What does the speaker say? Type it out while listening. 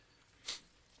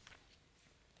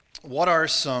what are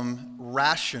some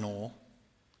rational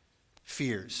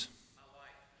fears?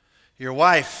 Your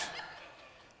wife.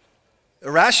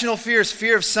 Irrational fear is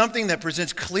fear of something that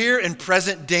presents clear and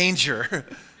present danger.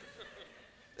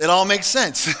 It all makes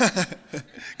sense.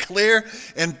 Clear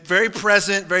and very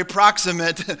present, very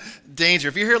proximate danger.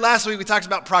 If you're here last week, we talked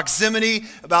about proximity,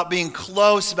 about being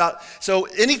close, so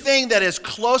anything that is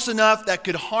close enough that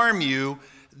could harm you,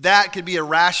 that could be a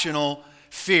rational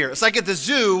fear. It's like at the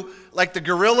zoo, like the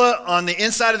gorilla on the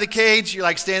inside of the cage, you're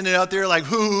like standing out there like,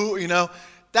 whoo,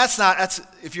 That's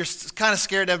if you're kind of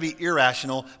scared, that'd be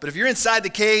irrational. But if you're inside the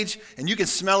cage and you can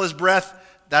smell his breath,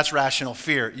 that's rational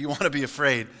fear. You want to be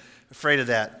afraid of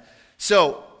that.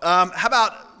 So, how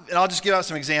about, and I'll just give out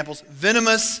some examples,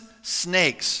 venomous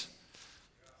snakes.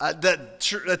 That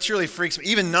truly freaks me.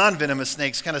 Even non-venomous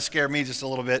snakes kind of scare me just a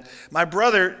little bit. My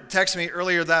brother texted me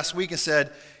earlier last week and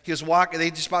said he was walking, they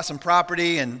just bought some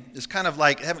property and it's kind of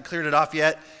like, haven't cleared it off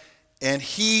yet. And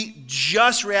he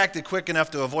just reacted quick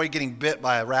enough to avoid getting bit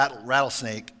by a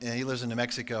rattlesnake, and he lives in New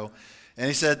Mexico. And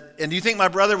he said, and do you think my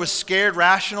brother was scared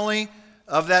rationally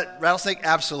of that rattlesnake?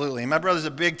 Absolutely. And my brother's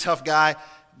a big, tough guy,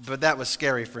 but that was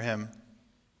scary for him.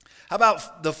 How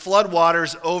about the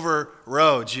floodwaters over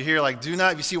roads? You hear like,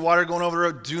 if you see water going over the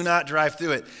road, do not drive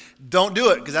through it. Don't do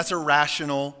it, because that's a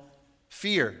rational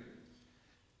fear.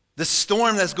 The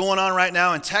storm that's going on right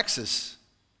now in Texas.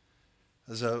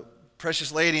 There's a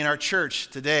precious lady in our church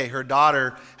today, her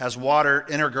daughter has water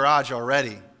in her garage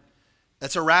already.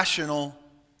 That's a rational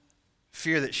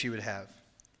fear that she would have.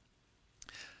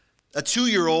 A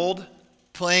 2-year-old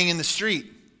playing in the street.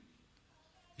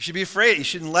 You should be afraid. You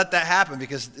shouldn't let that happen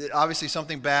because obviously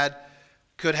something bad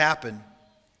could happen.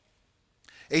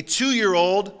 A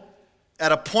 2-year-old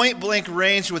at a point-blank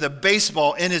range with a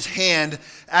baseball in his hand,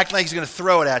 acting like he's going to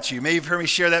throw it at you. Maybe you've heard me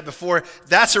share that before.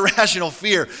 That's a rational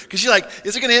fear. Because you're like,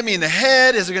 is it going to hit me in the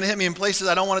head? Is it going to hit me in places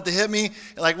I don't want it to hit me?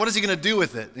 Like, what is he going to do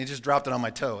with it? And he just dropped it on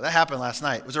my toe. That happened last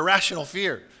night. It was a rational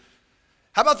fear.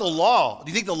 How about the law?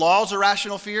 Do you think the law is a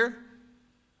rational fear?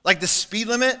 Like the speed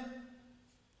limit?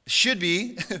 Should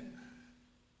be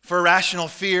for a rational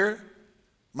fear.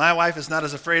 My wife is not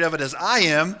as afraid of it as I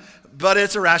am, but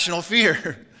it's a rational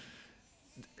fear.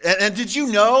 And did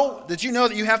you know that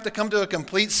you have to come to a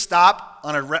complete stop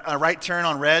on a right turn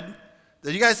on red?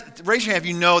 Did you guys raise your hand if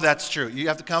you know that's true? You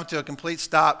have to come to a complete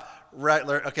stop, right?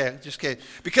 Okay, just kidding.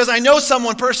 Because I know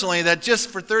someone personally that just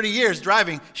for 30 years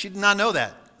driving, she did not know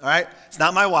that. All right, it's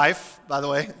not my wife, by the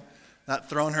way. Not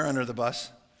throwing her under the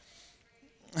bus,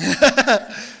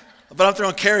 but I'm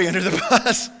throwing Carrie under the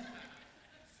bus.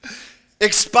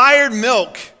 Expired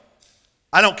milk.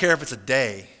 I don't care if it's a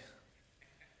day.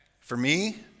 For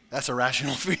me, that's a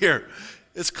rational fear.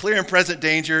 It's clear and present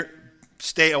danger.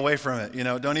 Stay away from it.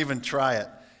 Don't even try it.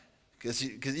 Because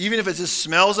even if it just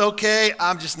smells okay,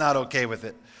 I'm just not okay with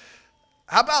it.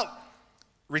 How about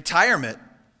retirement?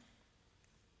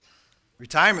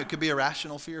 Retirement could be a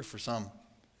rational fear for some.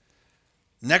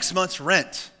 Next month's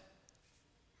rent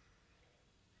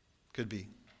could be.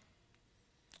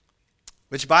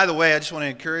 Which, by the way, I just want to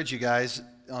encourage you guys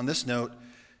on this note.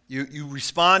 You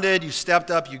responded, you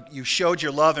stepped up, you showed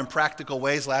your love in practical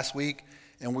ways last week,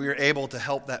 and we were able to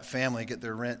help that family get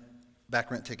their rent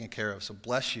taken care of. So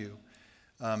bless you.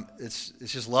 It's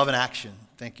just love in action.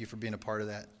 Thank you for being a part of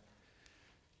that.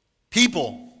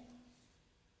 People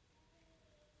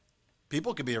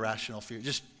could be a rational fear.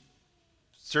 Just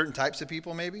certain types of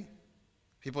people, maybe.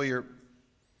 People you're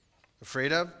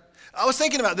afraid of. I was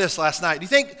thinking about this last night. Do you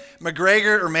think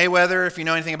McGregor or Mayweather, if you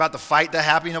know anything about the fight that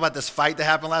happened, about this fight that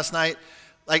happened last night,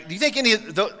 like, do you think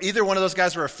either one of those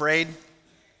guys were afraid? I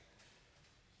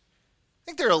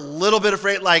think they're a little bit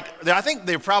afraid. I think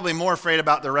they're probably more afraid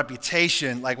about their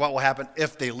reputation, like what will happen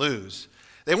if they lose.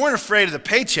 They weren't afraid of the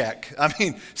paycheck. I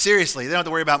mean, seriously, they don't have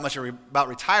to worry much about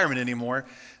retirement anymore.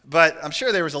 But I'm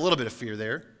sure there was a little bit of fear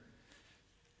there.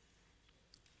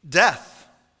 Death.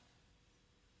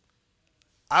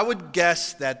 I would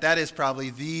guess that is probably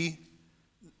the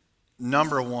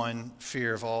number one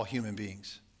fear of all human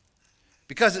beings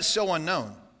because it's so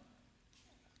unknown.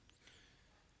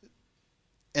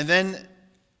 And then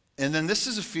this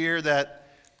is a fear that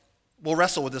we'll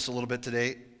wrestle with this a little bit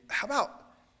today. How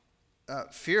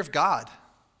about fear of God?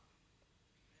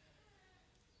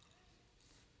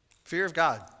 Fear of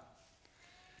God.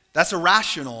 That's a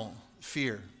rational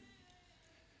fear.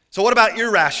 So what about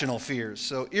irrational fears?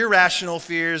 So irrational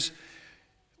fears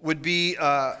would be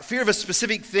fear of a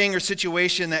specific thing or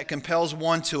situation that compels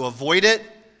one to avoid it,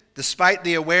 despite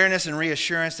the awareness and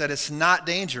reassurance that it's not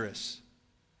dangerous.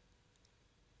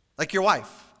 Like your wife.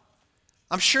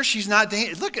 I'm sure she's not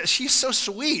dangerous. Look, she's so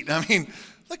sweet. I mean,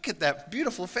 Look at that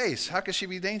beautiful face. How could she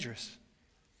be dangerous?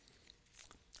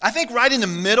 I think right in the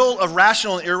middle of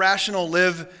rational and irrational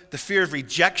live the fear of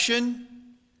rejection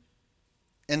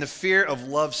and the fear of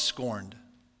love scorned.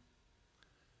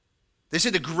 They say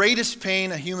the greatest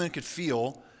pain a human could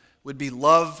feel would be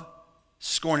love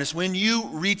scorned. It's when you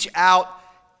reach out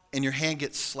and your hand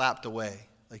gets slapped away.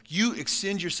 Like you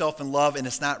extend yourself in love and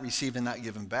it's not received and not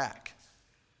given back.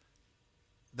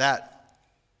 That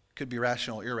could be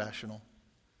rational or irrational.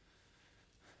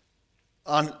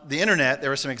 On the internet,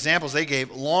 there were some examples they gave.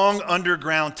 Long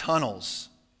underground tunnels.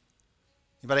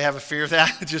 Anybody have a fear of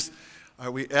that? Just,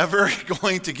 are we ever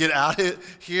going to get out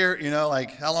of here? You know,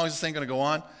 like, how long is this thing going to go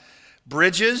on?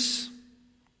 Bridges.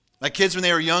 Like kids when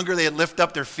they were younger, they'd lift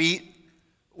up their feet.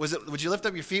 Would you lift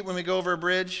up your feet when we go over a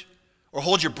bridge? Or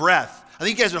hold your breath? I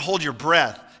think you guys would hold your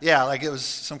breath. Yeah, like it was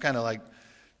some kind of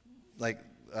like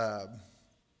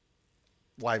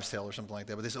wives' tale or something like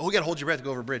that. But they said, oh, you got to hold your breath to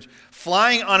go over a bridge.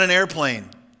 Flying on an airplane.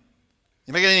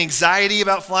 Anybody get any anxiety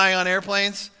about flying on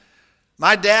airplanes?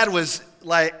 My dad was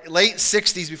like late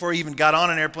 60s before he even got on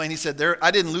an airplane. He said,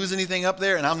 I didn't lose anything up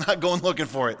there, and I'm not going looking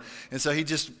for it. And so he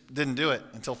just didn't do it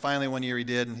until finally one year he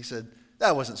did, and he said,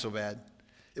 that wasn't so bad.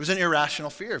 It was an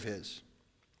irrational fear of his.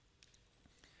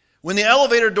 When the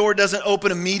elevator door doesn't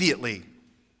open immediately,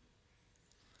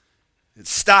 it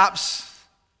stops.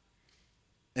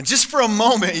 And just for a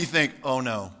moment, you think, oh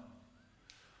no,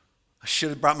 I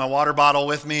should have brought my water bottle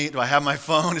with me. Do I have my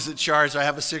phone? Is it charged? Do I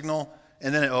have a signal?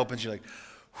 And then it opens. You're like,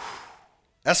 whew.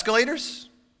 Escalators?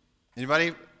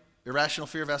 Anybody? Irrational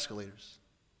fear of escalators.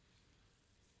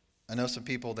 I know some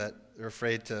people that are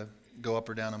afraid to go up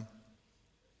or down them.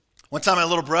 One time my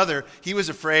little brother, he was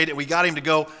afraid, and we got him to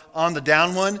go on the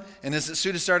down one. And as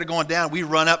soon as it started going down, we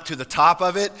run up to the top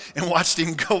of it and watched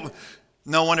him go.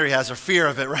 No wonder he has a fear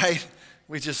of it, right?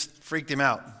 We just freaked him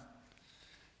out.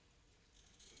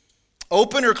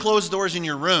 Open or closed doors in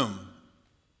your room.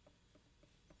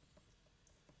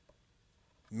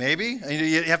 Maybe.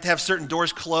 You have to have certain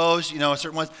doors closed,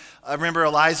 certain ones. I remember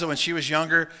Eliza, when she was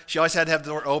younger, she always had to have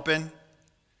the door open,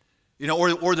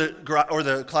 or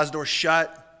the closet door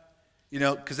shut,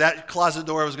 because that closet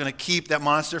door was going to keep that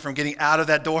monster from getting out of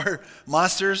that door.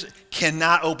 Monsters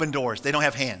cannot open doors. They don't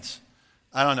have hands.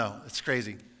 I don't know. It's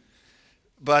crazy.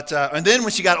 But and then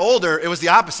when she got older, it was the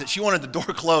opposite. She wanted the door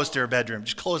closed to her bedroom.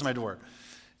 Just close my door.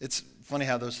 It's funny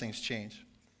how those things change.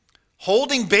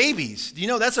 Holding babies. Do you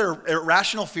know that's a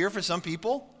irrational fear for some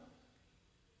people?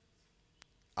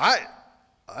 I,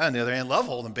 on the other hand, love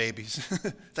holding babies.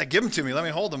 It's like, give them to me. Let me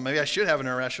hold them. Maybe I should have an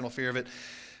irrational fear of it.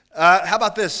 How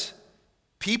about this?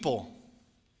 People.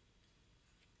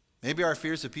 Maybe our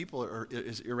fears of people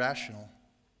is irrational.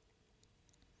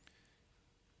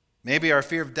 Maybe our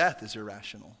fear of death is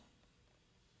irrational.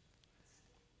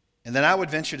 And then I would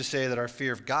venture to say that our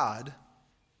fear of God,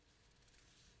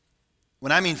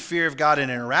 when I mean fear of God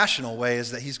in an irrational way, is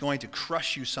that he's going to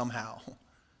crush you somehow.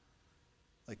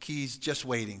 Like he's just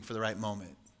waiting for the right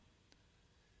moment.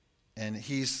 And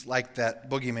he's like that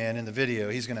boogeyman in the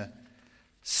video. He's going to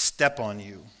step on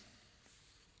you.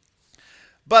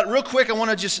 But real quick,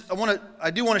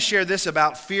 I do want to share this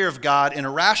about fear of God in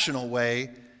a rational way.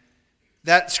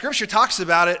 That Scripture talks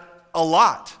about it a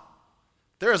lot.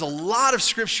 There is a lot of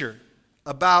Scripture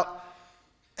about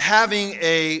having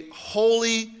a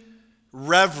holy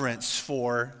reverence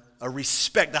for, a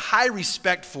respect, a high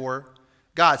respect for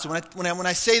God. So when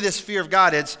I say this fear of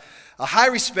God, it's a high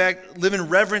respect, live in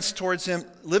reverence towards Him,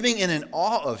 living in an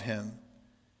awe of Him.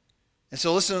 And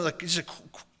so listen to just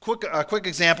quick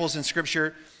examples in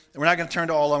Scripture. And we're not going to turn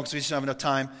to all of them because we just don't have enough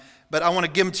time. But I want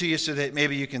to give them to you so that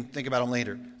maybe you can think about them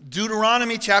later.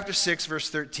 Deuteronomy chapter 6, verse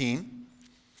 13.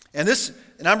 And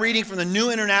I'm reading from the New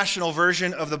International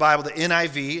Version of the Bible, the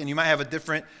NIV, and you might have a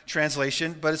different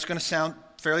translation, but it's going to sound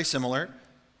fairly similar.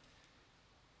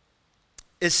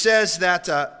 It says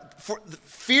that,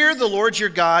 fear the Lord your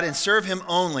God and serve Him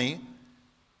only,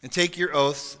 and take your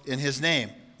oaths in His name.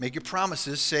 Make your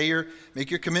promises,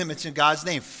 make your commitments in God's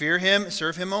name. Fear Him,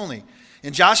 serve Him only.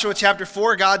 In Joshua chapter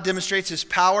 4, God demonstrates His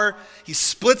power. He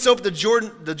splits open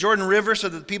the Jordan River so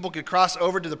that the people could cross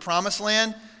over to the promised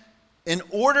land in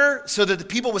order so that the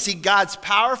people would see God's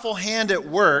powerful hand at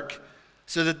work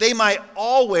so that they might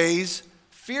always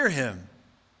fear Him.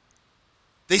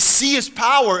 They see His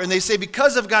power and they say,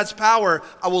 because of God's power,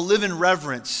 I will live in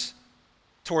reverence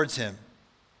towards Him.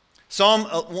 Psalm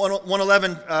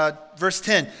 111, verse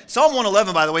 10. Psalm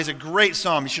 111, by the way, is a great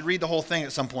psalm. You should read the whole thing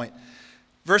at some point.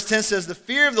 Verse 10 says, the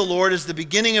fear of the Lord is the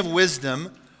beginning of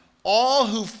wisdom. All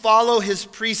who follow His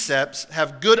precepts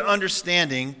have good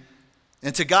understanding,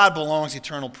 and to God belongs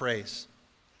eternal praise.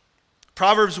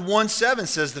 Proverbs 1:7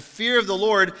 says, the fear of the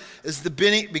Lord is the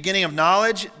beginning of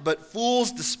knowledge, but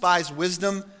fools despise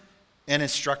wisdom and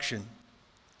instruction.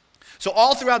 So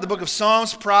all throughout the book of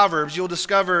Psalms, Proverbs, you'll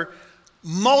discover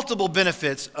multiple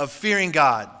benefits of fearing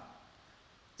God.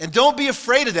 And don't be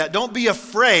afraid of that. Don't be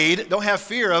afraid, don't have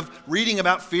fear of reading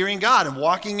about fearing God and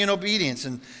walking in obedience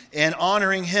and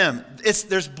honoring Him.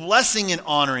 There's blessing in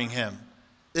honoring Him.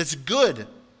 It's good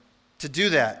to do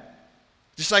that.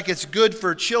 Just like it's good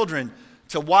for children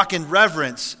to walk in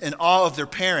reverence and awe of their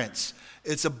parents.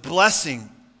 It's a blessing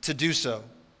to do so.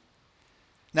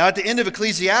 Now, at the end of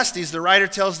Ecclesiastes, the writer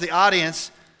tells the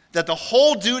audience that the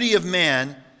whole duty of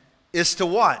man is to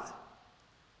what?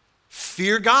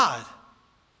 Fear God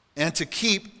and to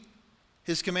keep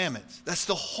His commandments. That's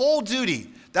the whole duty.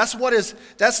 That's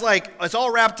like, it's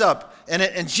all wrapped up.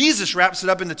 And Jesus wraps it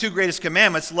up in the two greatest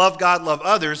commandments, love God, love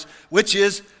others, which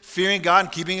is fearing God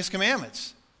and keeping His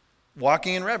commandments,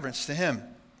 walking in reverence to Him.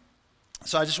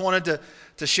 So I just wanted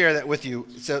to share that with you.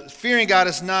 So fearing God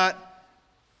is not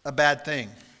a bad thing.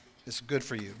 It's good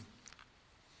for you.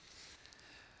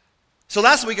 So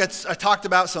last week I talked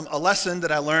about a lesson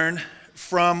that I learned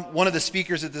from one of the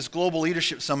speakers at this Global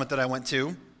Leadership Summit that I went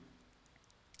to.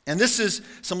 And this is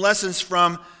some lessons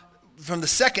from the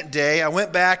second day. I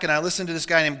went back and I listened to this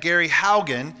guy named Gary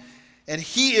Haugen, and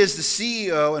he is the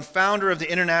CEO and founder of the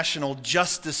International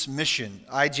Justice Mission,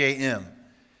 IJM.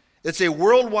 It's a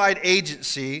worldwide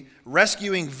agency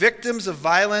rescuing victims of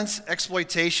violence,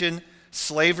 exploitation,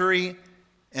 slavery,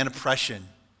 and oppression.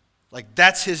 Like,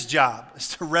 that's his job, is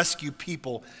to rescue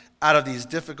people out of these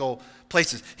difficult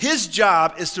places. His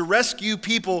job is to rescue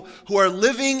people who are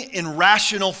living in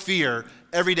rational fear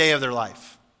every day of their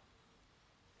life.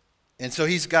 And so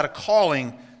he's got a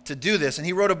calling to do this. And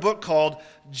he wrote a book called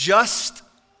Just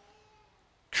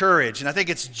Courage. And I think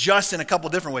it's just in a couple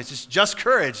different ways. It's just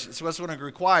courage. It's what's going to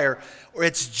require. Or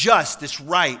it's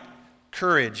right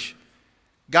courage.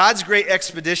 God's great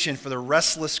expedition for the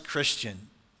restless Christian.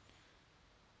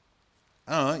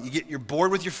 I don't know, you're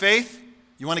bored with your faith?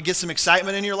 You want to get some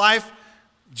excitement in your life?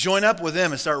 Join up with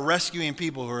them and start rescuing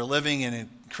people who are living in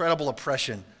incredible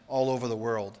oppression all over the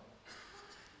world.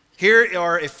 Here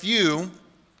are a few.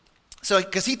 So,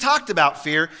 because he talked about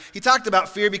fear. He talked about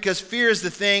fear because fear is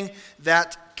the thing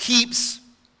that keeps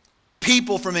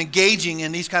people from engaging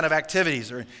in these kind of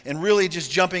activities and really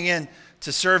just jumping in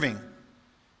to serving.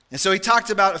 And so he talked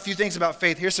about a few things about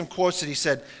faith. Here's some quotes that he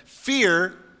said.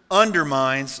 Fear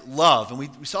undermines love. And we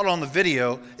saw it on the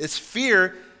video. It's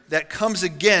fear that comes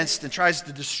against and tries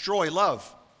to destroy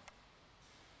love.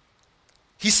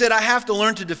 He said, I have to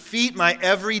learn to defeat my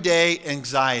everyday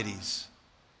anxieties.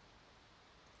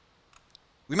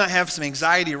 We might have some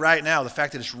anxiety right now, the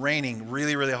fact that it's raining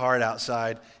really, really hard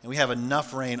outside, and we have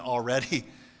enough rain already,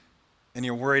 and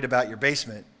you're worried about your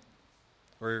basement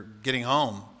or getting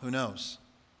home. Who knows?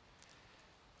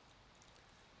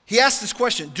 He asked this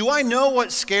question, do I know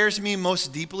what scares me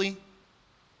most deeply?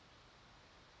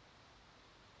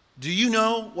 Do you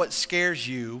know what scares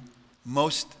you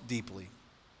most deeply?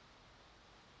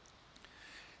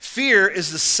 Fear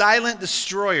is the silent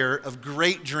destroyer of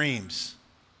great dreams.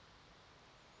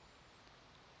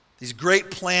 These great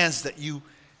plans that you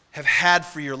have had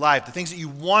for your life, the things that you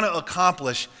want to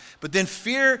accomplish, but then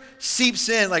fear seeps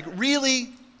in, like, really?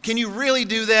 Can you really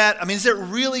do that? I mean, is it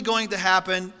really going to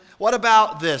happen? What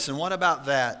about this and what about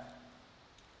that?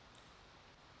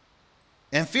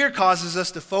 And fear causes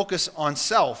us to focus on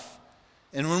self.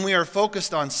 And when we are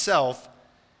focused on self,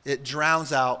 it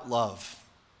drowns out love.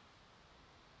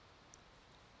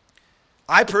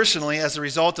 I personally, as a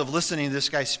result of listening to this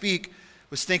guy speak,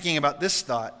 was thinking about this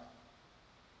thought.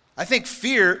 I think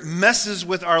fear messes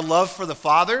with our love for the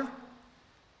Father.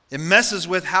 It messes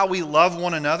with how we love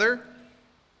one another.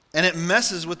 And it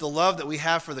messes with the love that we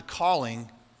have for the calling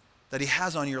that He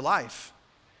has on your life.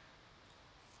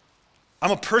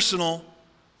 I'm a personal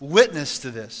witness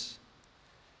to this.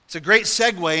 It's a great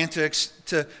segue into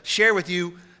to share with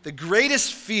you the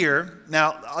greatest fear.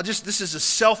 Now, this is a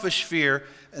selfish fear,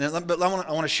 but I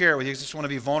want to share it with you because I just want to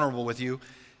be vulnerable with you.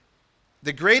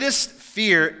 The greatest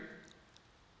fear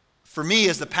for me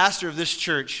as the pastor of this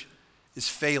church is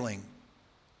failing.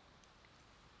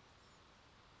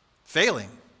 Failing.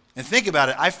 And think about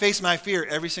it. I face my fear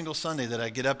every single Sunday that I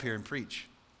get up here and preach.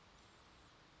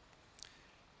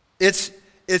 It's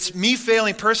me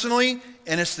failing personally,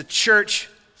 and it's the church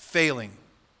failing.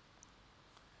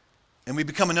 And we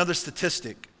become another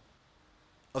statistic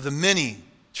of the many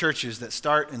churches that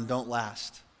start and don't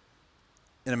last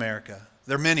in America.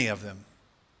 There are many of them.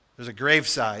 There's a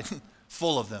graveside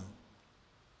full of them.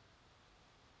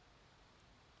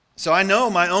 So I know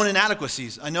my own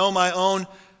inadequacies. I know my own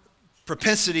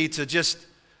propensity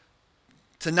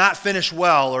to not finish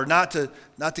well, or not to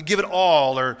give it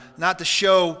all, or not to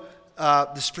show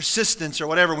this persistence or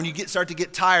whatever, when you start to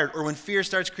get tired, or when fear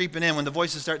starts creeping in, when the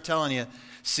voices start telling you,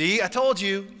 see, I told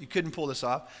you couldn't pull this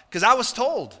off, because I was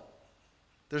told.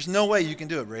 There's no way you can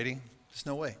do it, Brady. There's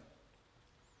no way.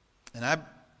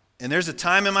 And there's a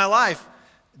time in my life,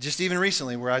 just even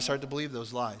recently, where I started to believe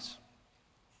those lies.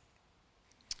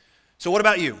 So what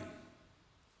about you?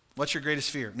 What's your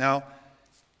greatest fear? Now,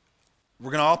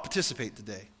 we're going to all participate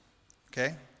today,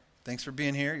 okay? Thanks for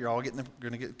being here. You're all going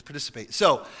to get to participate.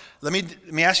 So let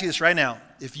me ask you this right now.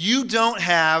 If you don't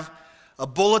have a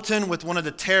bulletin with one of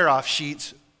the tear-off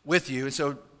sheets with you, and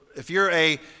so if you're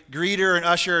a greeter, an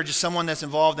usher, or just someone that's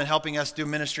involved in helping us do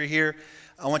ministry here,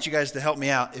 I want you guys to help me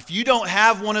out. If you don't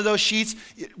have one of those sheets,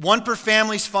 one per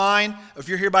family's fine. If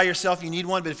you're here by yourself, you need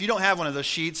one. But if you don't have one of those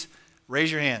sheets,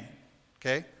 raise your hand,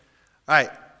 okay? All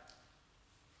right.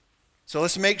 So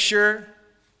let's make sure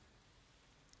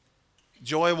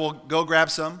Joy will go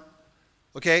grab some.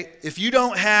 Okay? If you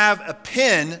don't have a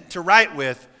pen to write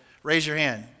with, raise your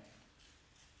hand.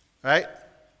 All right?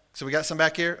 So we got some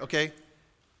back here? Okay.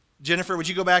 Jennifer, would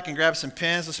you go back and grab some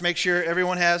pens? Let's make sure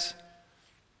everyone has.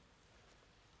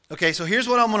 Okay, so here's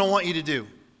what I'm going to want you to do.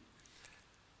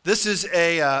 This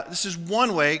is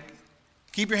one way.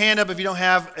 Keep your hand up if you don't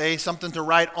have something to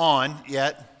write on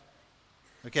yet.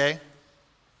 Okay?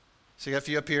 So you got a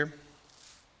few up here.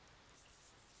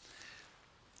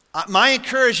 My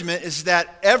encouragement is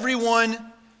that everyone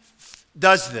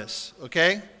does this,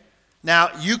 okay?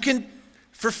 Now, you can,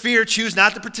 for fear, choose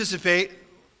not to participate.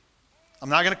 I'm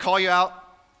not going to call you out.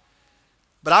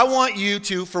 But I want you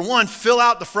to, for one, fill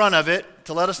out the front of it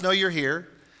to let us know you're here.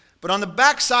 But on the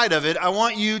back side of it, I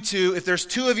want you to, if there's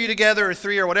 2 of you together or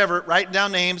 3 or whatever, write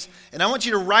down names. And I want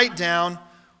you to write down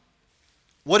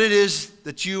what it is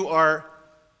that you are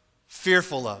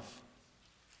fearful of.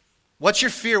 What's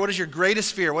your fear? What is your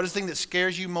greatest fear? What is the thing that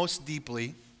scares you most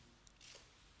deeply?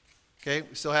 Okay,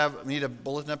 we need a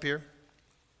bulletin up here.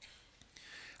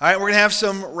 All right, we're going to have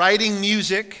some writing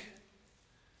music.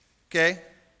 Okay.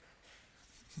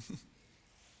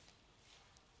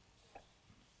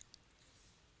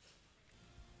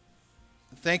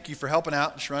 Thank you for helping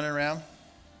out, just running around.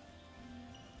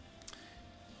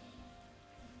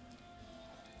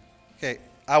 Okay,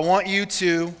 I want you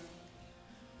to,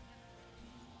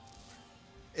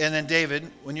 and then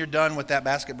David, when you're done with that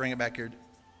basket, bring it back here.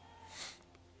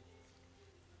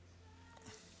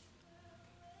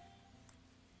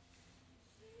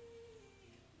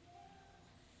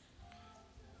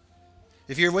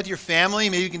 If you're with your family,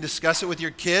 maybe you can discuss it with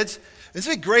your kids. This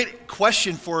is a great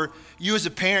question for you as a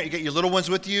parent. You get your little ones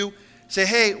with you. Say,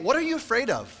 hey, what are you afraid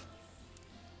of?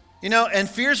 You know, and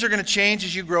fears are going to change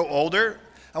as you grow older.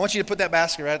 I want you to put that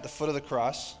basket right at the foot of the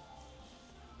cross.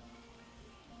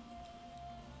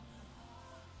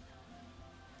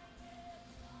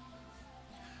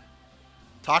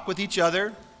 Talk with each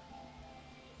other.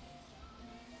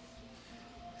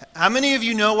 How many of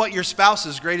you know what your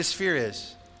spouse's greatest fear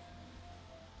is?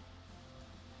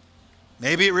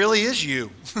 Maybe it really is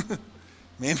you.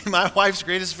 Maybe my wife's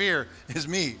greatest fear is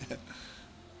me.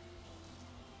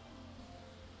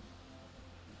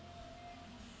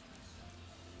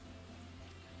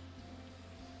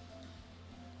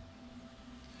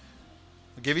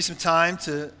 I'll give you some time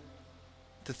to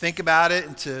think about it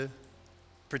and to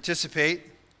participate.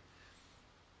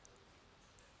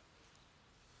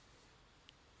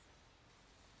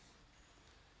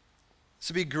 This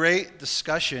would be a great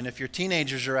discussion. If your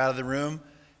teenagers are out of the room,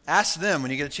 ask them when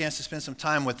you get a chance to spend some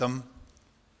time with them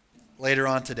later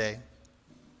on today.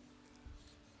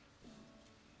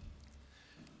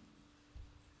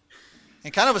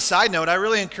 And kind of a side note, I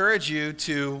really encourage you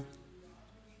to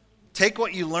take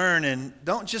what you learn and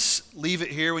don't just leave it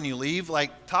here when you leave.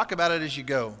 Like, talk about it as you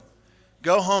go.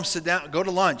 Go home, sit down, go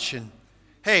to lunch, and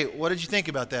hey, what did you think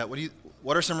about that?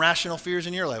 What are some rational fears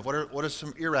in your life? What are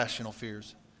some irrational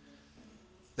fears?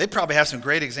 They probably have some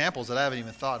great examples that I haven't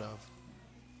even thought of.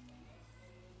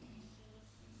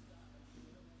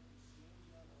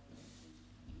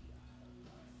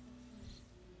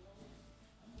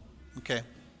 Okay. You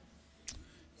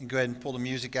can go ahead and pull the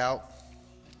music out.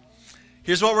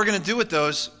 Here's what we're going to do with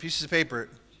those pieces of paper.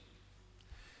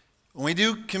 When we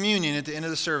do communion at the end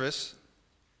of the service,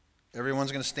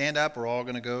 everyone's going to stand up. We're all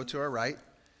going to go to our right.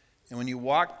 And when you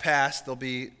walk past, there'll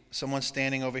be someone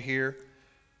standing over here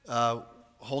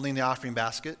holding the offering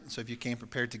basket. So if you came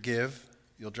prepared to give,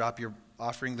 you'll drop your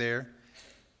offering there.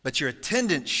 But your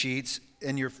attendance sheets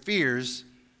and your fears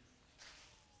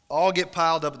all get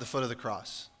piled up at the foot of the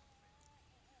cross.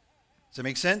 Does that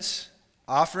make sense?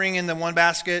 Offering in the one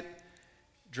basket,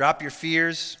 drop your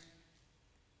fears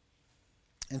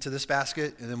into this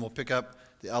basket, and then we'll pick up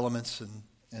the elements,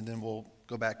 and then we'll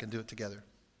go back and do it together.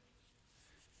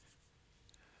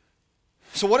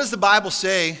 So what does the Bible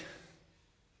say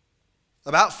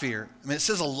about fear? I mean, it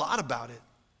says a lot about it.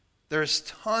 There's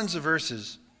tons of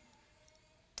verses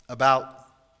about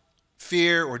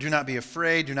fear, or do not be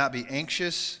afraid, do not be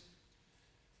anxious.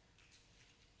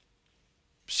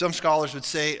 Some scholars would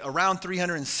say around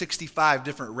 365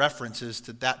 different references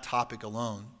to that topic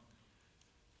alone.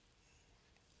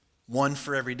 One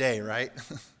for every day, right?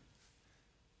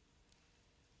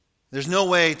 There's no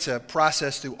way to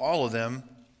process through all of them,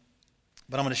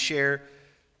 but I'm going to share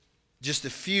just a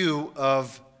few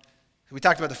of, we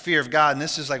talked about the fear of God, and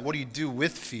this is like, what do you do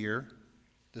with fear?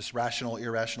 This rational,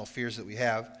 irrational fears that we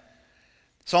have.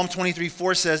 Psalm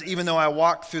 23:4 says, even though I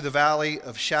walk through the valley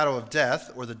of shadow of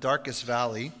death, or the darkest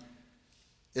valley,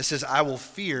 it says, I will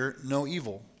fear no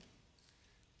evil.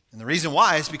 And the reason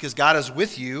why is because God is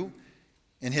with you,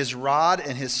 and his rod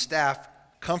and his staff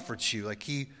comforts you. Like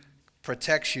he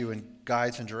protects you and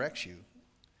guides and directs you.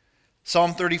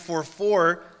 Psalm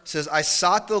 34:4 says, I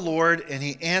sought the Lord, and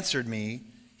he answered me.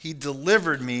 He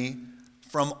delivered me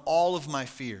from all of my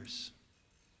fears.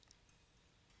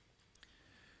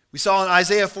 We saw in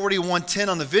Isaiah 41:10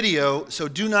 on the video, so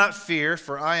do not fear,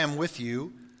 for I am with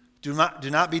you. Do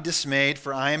not be dismayed,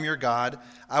 for I am your God.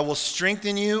 I will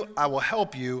strengthen you. I will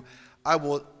help you. I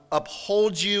will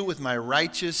uphold you with my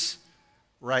righteous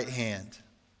right hand.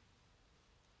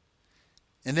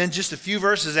 And then just a few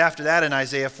verses after that in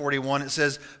Isaiah 41, it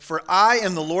says, for I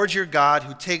am the Lord your God,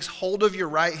 who takes hold of your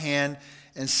right hand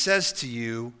and says to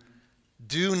you,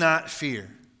 do not fear.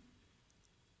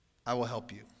 I will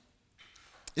help you.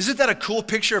 Isn't that a cool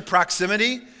picture of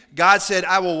proximity? God said,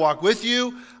 I will walk with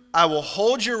you, I will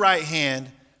hold your right hand,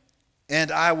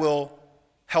 and I will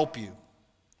help you.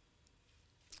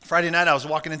 Friday night, I was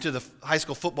walking into the high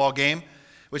school football game,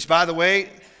 which, by the way,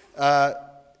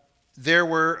 there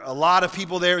were a lot of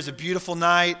people there. It was a beautiful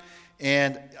night,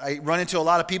 and I run into a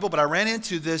lot of people, but I ran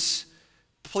into this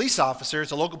police officer.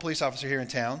 It's a local police officer here in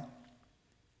town.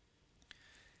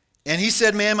 And he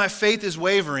said, man, my faith is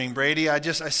wavering, Brady. I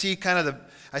see kind of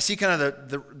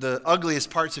the ugliest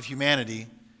parts of humanity,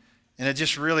 and it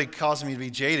just really causes me to be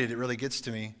jaded. It really gets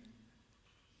to me.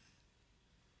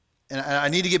 And I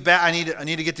need to get back. I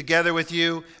need to get together with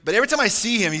you. But every time I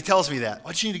see him, he tells me that.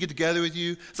 Why do you need to get together with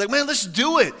you? It's like, man, let's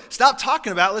do it. Stop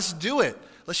talking about it. Let's do it.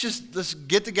 Let's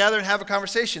get together and have a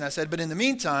conversation. I said, but in the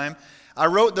meantime, I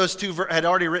had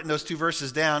already written those two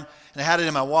verses down, and I had it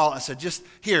in my wallet. I said, just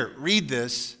here, read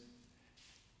this.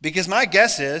 Because my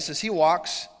guess is he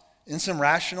walks in some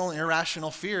rational and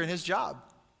irrational fear in his job.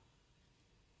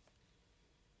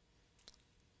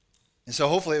 And so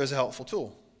hopefully it was a helpful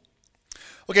tool.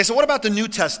 Okay, so what about the New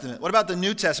Testament? What about the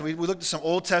New Testament? We looked at some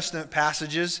Old Testament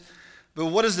passages, but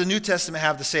what does the New Testament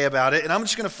have to say about it? And I'm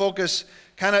just going to focus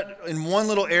kind of in one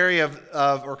little area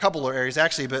or a couple of areas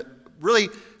actually, but really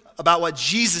about what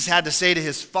Jesus had to say to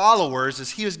his followers as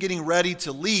he was getting ready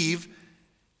to leave.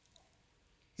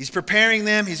 He's preparing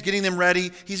them. He's getting them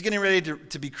ready. He's getting ready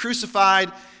to be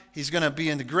crucified. He's going to be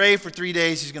in the grave for 3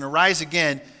 days. He's going to rise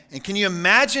again. And can you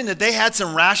imagine that they had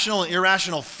some rational and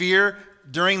irrational fear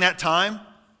during that time?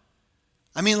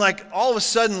 I mean, like all of a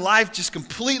sudden life just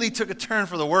completely took a turn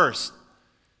for the worse.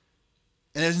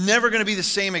 And it's never going to be the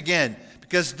same again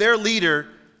because their leader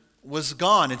was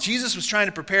gone. And Jesus was trying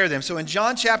to prepare them. So in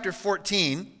John chapter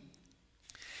 14,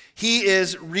 he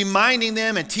is reminding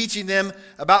them and teaching them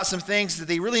about some things that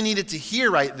they really needed to hear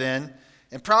right then,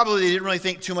 and probably they didn't really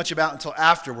think too much about until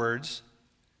afterwards.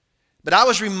 But I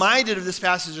was reminded of this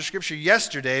passage of Scripture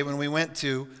yesterday when we went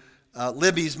to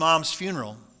Libby's mom's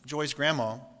funeral, Joy's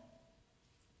grandma.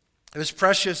 It was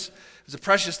precious. It was a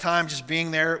precious time just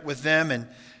being there with them. And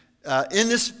in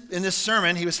this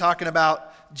sermon, he was talking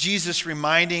about Jesus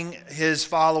reminding his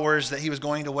followers that he was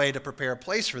going away to prepare a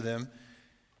place for them.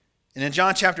 And in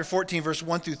John chapter 14, verse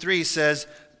 1 through 3, he says,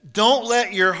 don't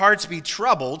let your hearts be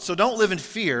troubled, so don't live in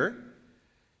fear,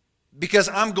 because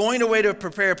I'm going away to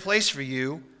prepare a place for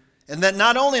you, and that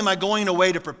not only am I going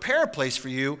away to prepare a place for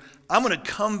you, I'm going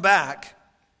to come back,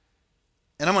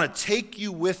 and I'm going to take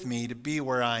you with me to be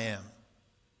where I am.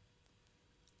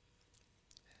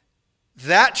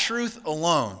 That truth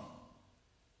alone,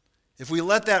 if we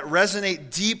let that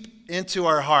resonate deep into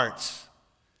our hearts,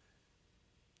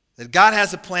 that God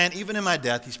has a plan, even in my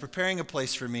death, he's preparing a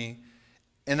place for me,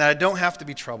 and that I don't have to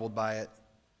be troubled by it.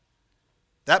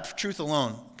 That truth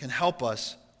alone can help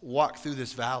us walk through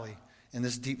this valley and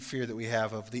this deep fear that we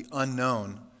have of the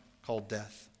unknown called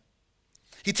death.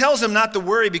 He tells them not to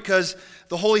worry because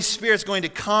the Holy Spirit's going to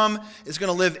come, is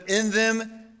going to live in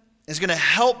them, is going to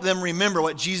help them remember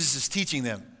what Jesus is teaching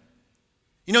them.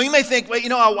 You may think,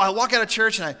 I walk out of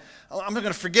church and I'm going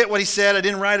to forget what he said. I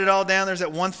didn't write it all down. There's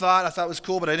that one thought I thought was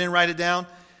cool, but I didn't write it down.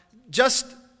 Just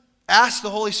ask the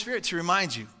Holy Spirit to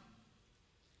remind you.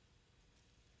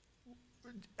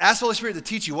 Ask the Holy Spirit to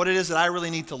teach you what it is that I really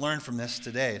need to learn from this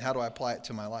today and how do I apply it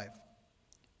to my life.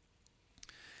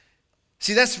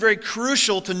 See, that's very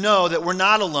crucial to know that we're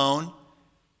not alone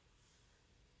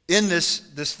in this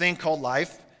thing called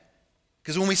life.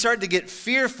 Because when we start to get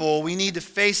fearful, we need to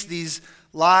face these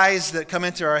lies that come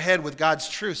into our head with God's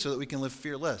truth so that we can live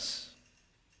fearless.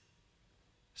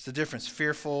 It's the difference,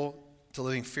 fearful to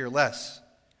living fearless.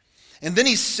 And then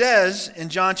he says in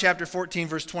John chapter 14,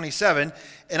 verse 27,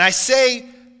 and I say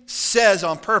says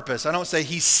on purpose. I don't say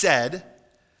he said,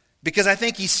 because I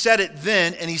think he said it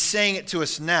then and he's saying it to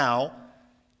us now.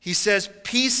 He says,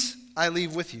 peace I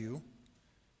leave with you.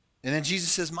 And then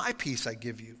Jesus says, my peace I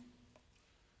give you.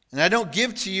 And I don't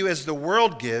give to you as the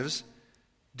world gives.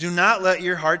 Do not let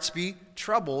your hearts be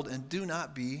troubled and do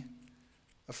not be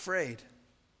afraid.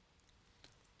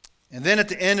 And then at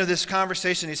the end of this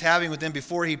conversation he's having with them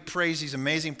before he prays these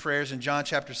amazing prayers in John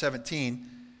chapter 17,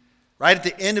 right at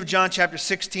the end of John chapter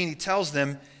 16, he tells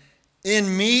them,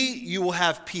 in me you will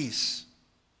have peace.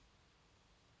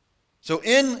 So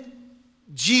in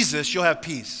Jesus you'll have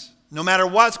peace. No matter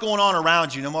what's going on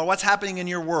around you, no matter what's happening in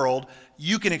your world,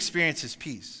 you can experience his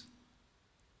peace.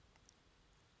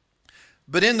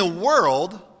 But in the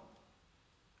world,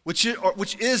 which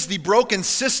is the broken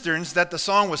cisterns that the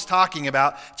song was talking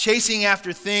about, chasing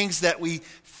after things that we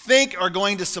think are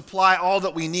going to supply all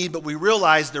that we need, but we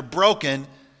realize they're broken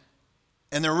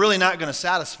and they're really not going to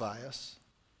satisfy us.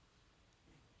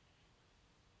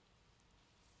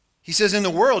 He says, in the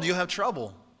world you'll have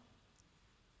trouble.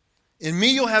 In me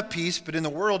you'll have peace, but in the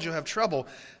world you'll have trouble.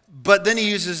 But then he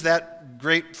uses that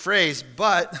great phrase,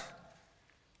 but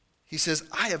he says,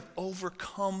 I have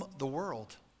overcome the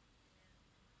world.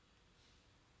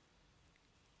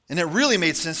 And it really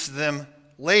made sense to them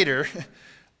later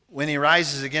when he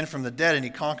rises again from the dead and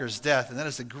he conquers death. And that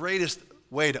is the greatest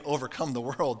way to overcome the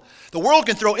world. The world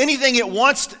can throw anything it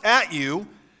wants at you,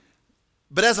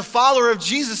 but as a follower of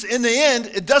Jesus, in the end,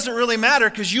 it doesn't really matter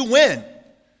because you win.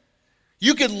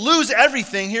 You could lose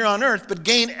everything here on earth, but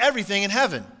gain everything in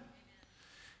heaven.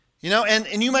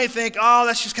 And you might think, oh,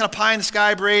 that's just kind of pie in the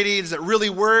sky, Brady. Does it really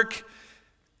work?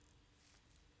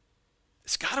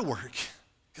 It's got to work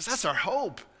because that's our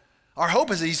hope. Our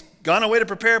hope is that he's gone away to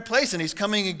prepare a place and he's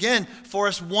coming again for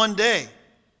us one day.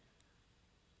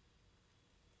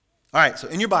 All right, so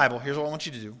in your Bible, here's what I want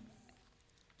you to do.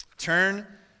 Turn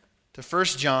to 1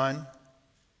 John.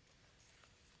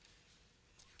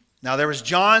 Now there was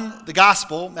John, the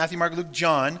Gospel, Matthew, Mark, Luke,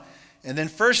 John. And then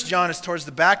 1 John is towards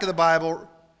the back of the Bible,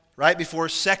 right before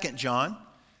 2 John,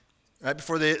 right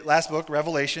before the last book,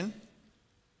 Revelation.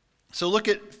 So look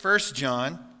at 1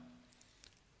 John.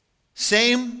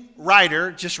 Same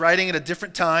writer, just writing at a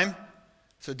different time,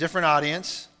 so a different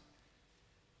audience.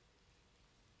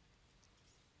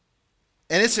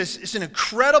 And it's an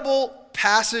incredible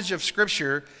passage of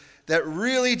Scripture that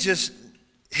really just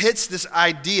hits this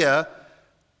idea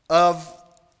of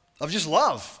just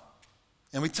love.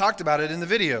 And we talked about it in the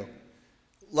video.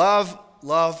 Love,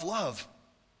 love, love.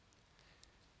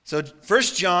 So 1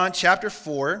 John chapter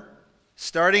 4,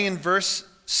 starting in verse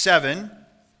 7.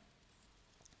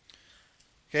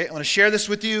 Okay, I'm going to share this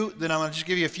with you, then I'm going to just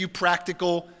give you a few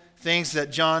practical things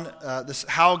that John, this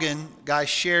Haugen guy,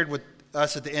 shared with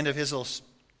us at the end of his little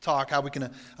talk, how we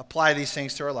can apply these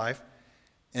things to our life.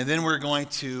 And then we're going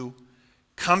to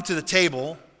come to the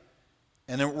table,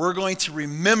 and then we're going to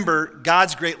remember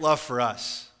God's great love for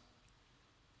us.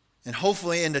 And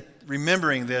hopefully in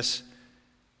remembering this,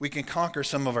 we can conquer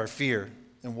some of our fear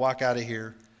and walk out of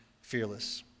here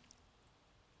fearless.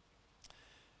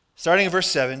 Starting in verse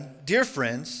 7, dear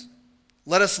friends,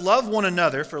 let us love one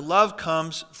another, for love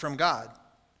comes from God.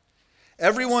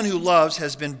 Everyone who loves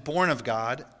has been born of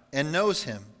God and knows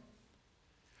him.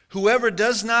 Whoever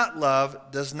does not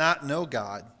love does not know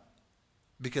God,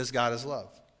 because God is love.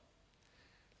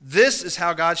 This is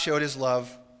how God showed his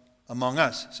love among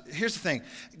us. So here's the thing.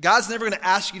 God's never going to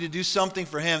ask you to do something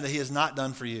for him that he has not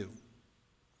done for you.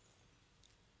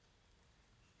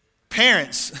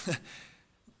 Parents,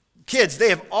 kids, they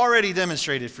have already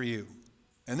demonstrated for you.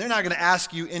 And they're not going to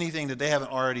ask you anything that they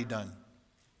haven't already done.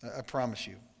 I promise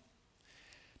you.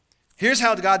 Here's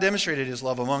how God demonstrated his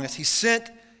love among us. He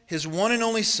sent his one and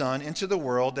only Son into the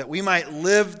world that we might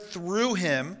live through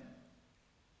him.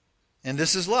 And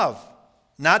this is love.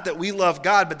 Not that we love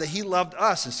God, but that he loved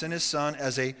us and sent his Son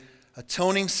as an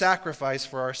atoning sacrifice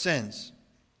for our sins.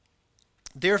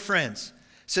 Dear friends,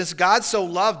 Since God so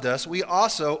loved us, we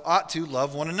also ought to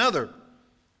love one another.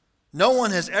 No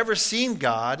one has ever seen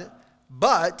God,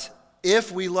 but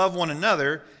if we love one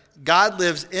another, God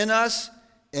lives in us,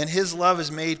 and his love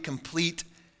is made complete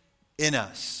in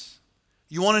us.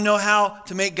 You want to know how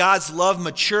to make God's love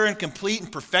mature and complete and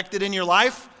perfected in your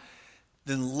life?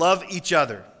 Then love each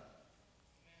other.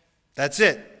 That's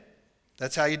it.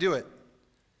 That's how you do it.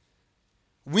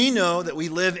 We know that we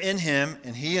live in him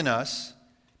and he in us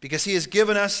because he has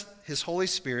given us his Holy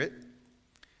Spirit,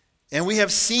 and we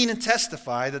have seen and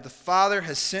testified that the Father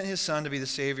has sent his Son to be the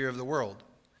Savior of the world.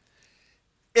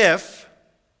 If,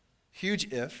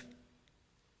 huge if,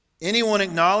 anyone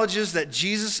acknowledges that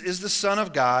Jesus is the Son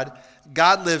of God,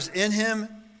 God lives in him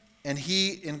and he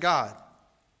in God.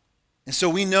 And so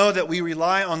we know that we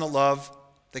rely on the love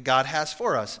that God has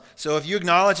for us. So if you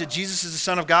acknowledge that Jesus is the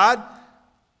Son of God,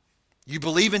 you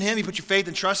believe in him, you put your faith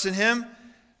and trust in him,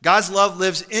 God's love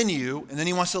lives in you, and then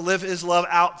he wants to live his love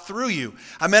out through you.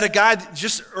 I met a guy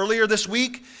just earlier this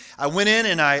week. I went in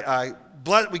and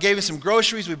we gave him some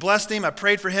groceries. We blessed him. I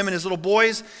prayed for him and his little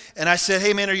boys. And I said,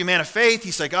 hey, man, are you a man of faith?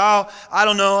 He's like, oh, I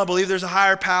don't know. I believe there's a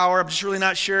higher power. I'm just really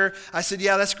not sure. I said,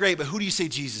 yeah, that's great, but who do you say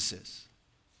Jesus is?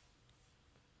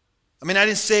 I mean, I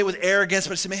didn't say it with arrogance,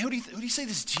 but I said, man, who do you say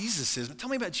this Jesus is? Tell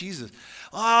me about Jesus.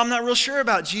 Oh, I'm not real sure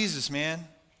about Jesus, man.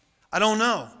 I don't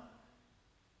know.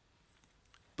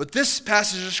 But this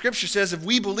passage of Scripture says if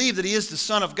we believe that he is the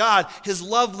Son of God, his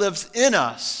love lives in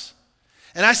us.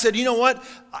 And I said, you know what?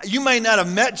 You may not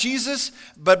have met Jesus,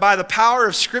 but by the power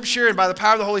of Scripture and by the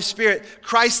power of the Holy Spirit,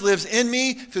 Christ lives in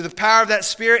me through the power of that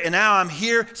Spirit, and now I'm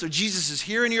here. So Jesus is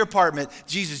here in your apartment.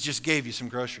 Jesus just gave you some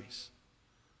groceries.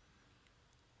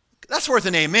 That's worth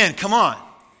an amen. Come on.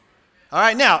 All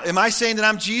right, now, am I saying that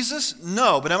I'm Jesus?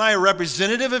 No, but am I a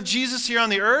representative of Jesus here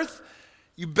on the earth?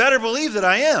 You better believe that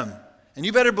I am. And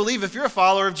you better believe if you're a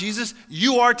follower of Jesus,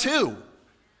 you are too.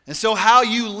 And so how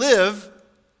you live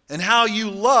and how you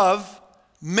love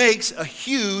makes a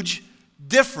huge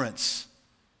difference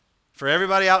for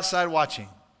everybody outside watching.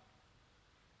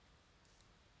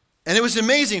 And it was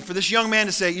amazing for this young man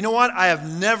to say, you know what? I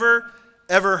have never,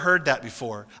 ever heard that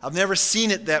before. I've never seen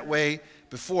it that way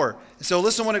before. And so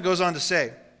listen to what it goes on to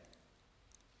say.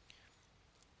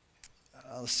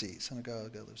 Let's see. Son of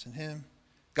God, God lives in him.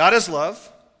 God is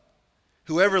love.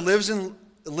 Whoever lives in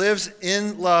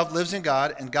love lives in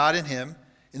God, and God in him.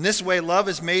 In this way, love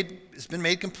has been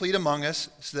made complete among us,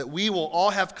 so that we will all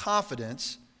have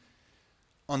confidence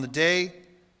on the day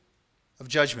of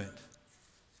judgment.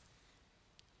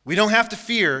 We don't have to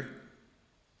fear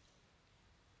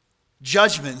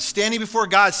judgment, standing before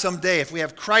God someday. If we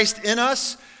have Christ in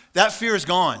us, that fear is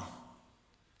gone.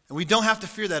 And we don't have to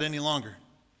fear that any longer.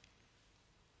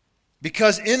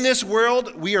 Because in this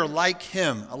world, we are like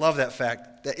him. I love that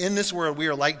fact, that in this world, we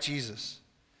are like Jesus.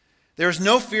 There is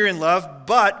no fear in love,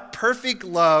 but perfect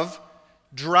love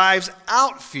drives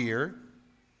out fear,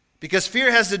 because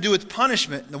fear has to do with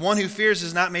punishment. The one who fears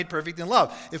is not made perfect in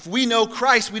love. If we know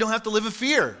Christ, we don't have to live in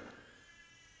fear.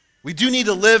 We do need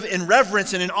to live in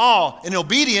reverence and in awe and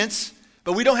obedience,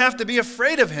 but we don't have to be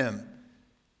afraid of him.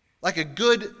 Like a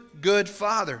good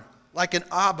father, like an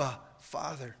Abba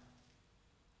father.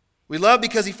 We love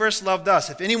because he first loved us.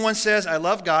 If anyone says, I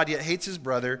love God, yet hates his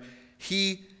brother,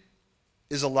 he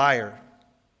is a liar.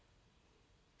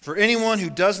 For anyone who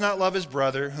does not love his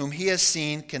brother, whom he has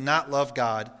seen, cannot love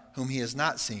God, whom he has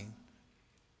not seen.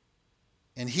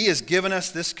 And he has given us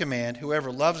this command: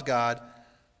 whoever loves God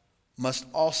must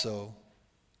also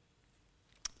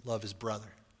love his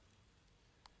brother.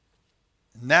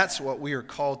 And that's what we are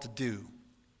called to do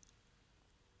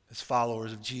as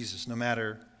followers of Jesus, no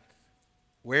matter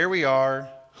where we are,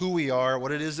 who we are,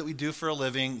 what it is that we do for a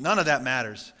living. None of that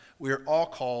matters. We are all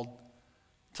called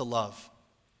to love.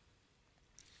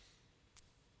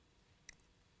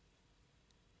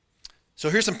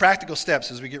 So here's some practical steps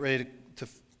as we get ready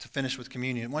to finish with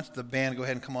communion. Once the band, go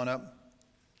ahead and come on up.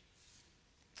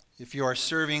 If you are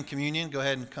serving communion, go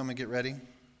ahead and come and get ready.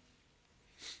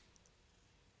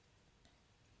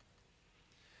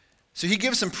 So he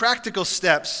gives some practical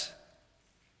steps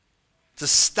to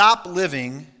stop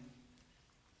living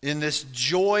in this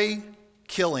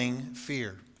joy-killing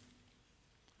fear.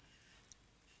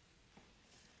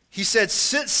 He said,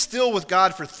 sit still with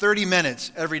God for 30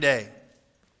 minutes every day.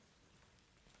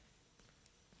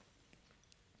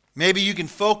 Maybe you can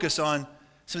focus on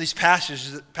some of these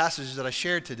passages that I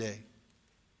shared today.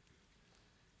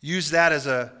 Use that as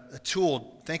a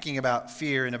tool, thinking about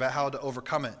fear and about how to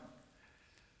overcome it.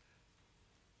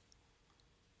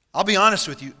 I'll be honest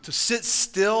with you, to sit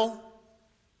still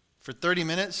for 30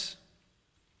 minutes,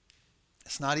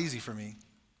 it's not easy for me.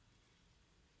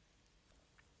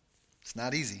 It's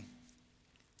not easy.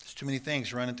 There's too many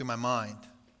things running through my mind.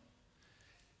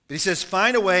 But he says,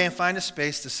 find a way and find a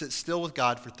space to sit still with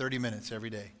God for 30 minutes every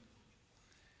day.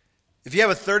 If you have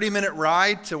a 30-minute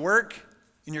ride to work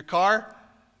in your car,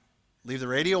 leave the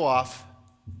radio off,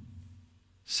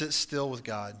 sit still with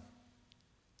God,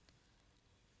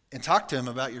 and talk to him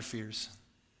about your fears.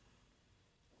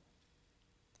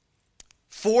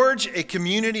 Forge a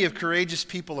community of courageous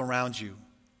people around you.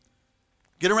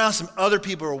 Get around some other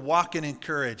people who are walking in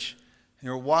courage and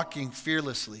who are walking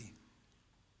fearlessly.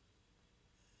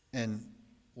 And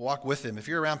walk with them. If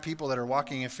you're around people that are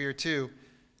walking in fear too,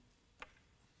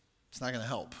 it's not going to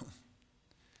help.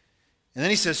 And then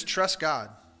he says, trust God.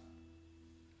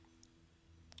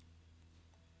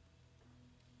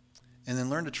 And then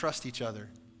learn to trust each other.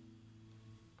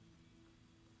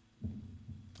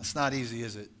 That's not easy,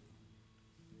 is it?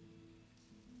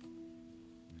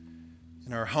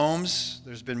 In our homes,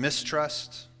 there's been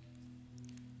mistrust.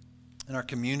 In our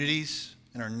communities,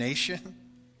 in our nation,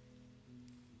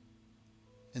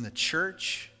 in the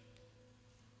church.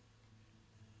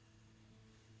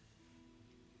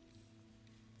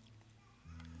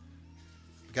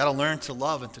 We've got to learn to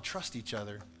love and to trust each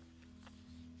other.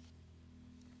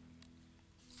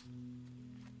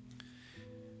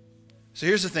 So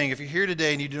here's the thing. If you're here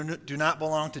today and you do not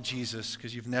belong to Jesus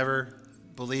because you've never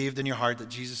believed in your heart that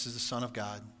Jesus is the Son of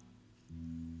God,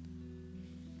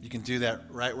 you can do that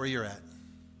right where you're at.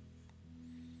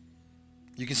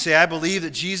 You can say, I believe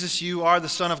that Jesus, you are the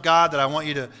Son of God, that I want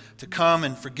you to come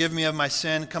and forgive me of my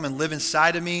sin, come and live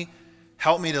inside of me,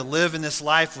 help me to live in this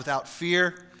life without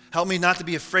fear, help me not to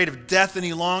be afraid of death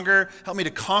any longer, help me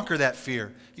to conquer that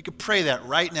fear. You can pray that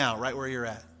right now, right where you're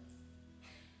at.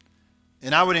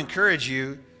 And I would encourage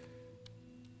you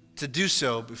to do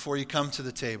so before you come to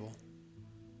the table.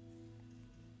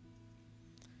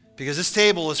 Because this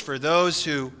table is for those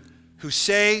who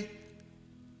say,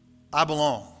 I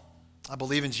belong. I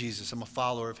believe in Jesus. I'm a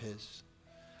follower of his.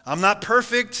 I'm not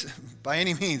perfect by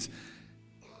any means.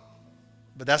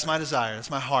 But that's my desire. That's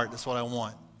my heart. That's what I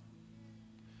want.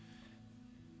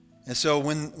 And so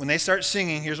when they start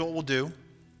singing, here's what we'll do.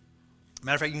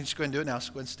 Matter of fact, you can just go ahead and do it now.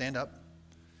 So go ahead and stand up.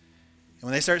 And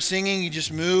when they start singing, you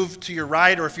just move to your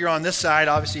right, or if you're on this side,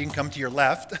 obviously you can come to your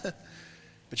left.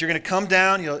 But you're going to come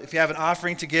down. If you have an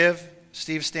offering to give,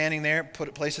 Steve's standing there.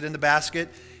 Place it in the basket.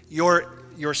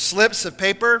 Your slips of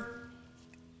paper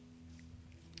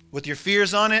with your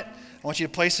fears on it, I want you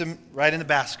to place them right in the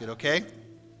basket, okay?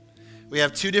 We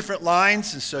have 2 different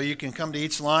lines, and so you can come to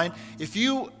each line. If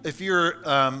you're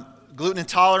gluten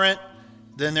intolerant,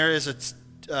 then there is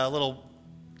a little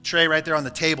tray right there on the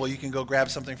table. You can go grab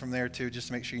something from there too, just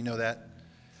to make sure you know that.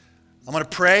 I'm going to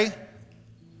pray,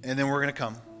 and then we're going to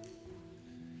come.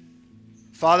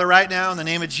 Father, right now, in the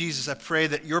name of Jesus, I pray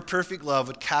that your perfect love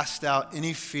would cast out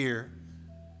any fear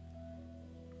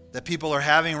that people are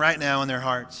having right now in their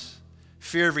hearts.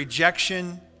 Fear of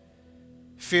rejection,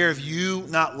 fear of you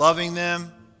not loving them.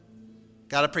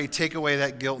 God, I pray, take away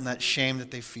that guilt and that shame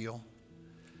that they feel.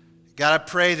 God, I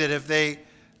pray that if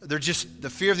they're just the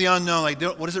fear of the unknown, like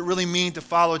what does it really mean to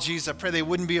follow Jesus? I pray they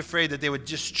wouldn't be afraid, that they would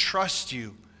just trust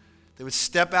you. They would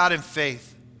step out in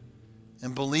faith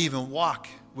and believe and walk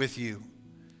with you.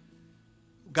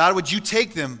 God, would you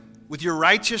take them with your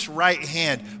righteous right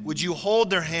hand? Would you hold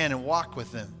their hand and walk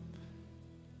with them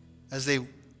as they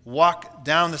walk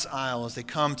down this aisle, as they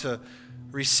come to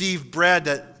receive bread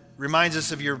that reminds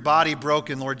us of your body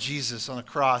broken, Lord Jesus, on the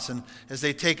cross, and as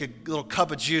they take a little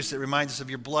cup of juice that reminds us of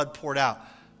your blood poured out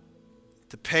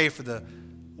to pay for the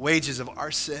wages of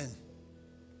our sin.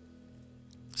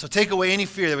 So take away any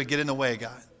fear that would get in the way,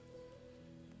 God.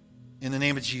 In the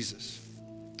name of Jesus,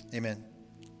 amen.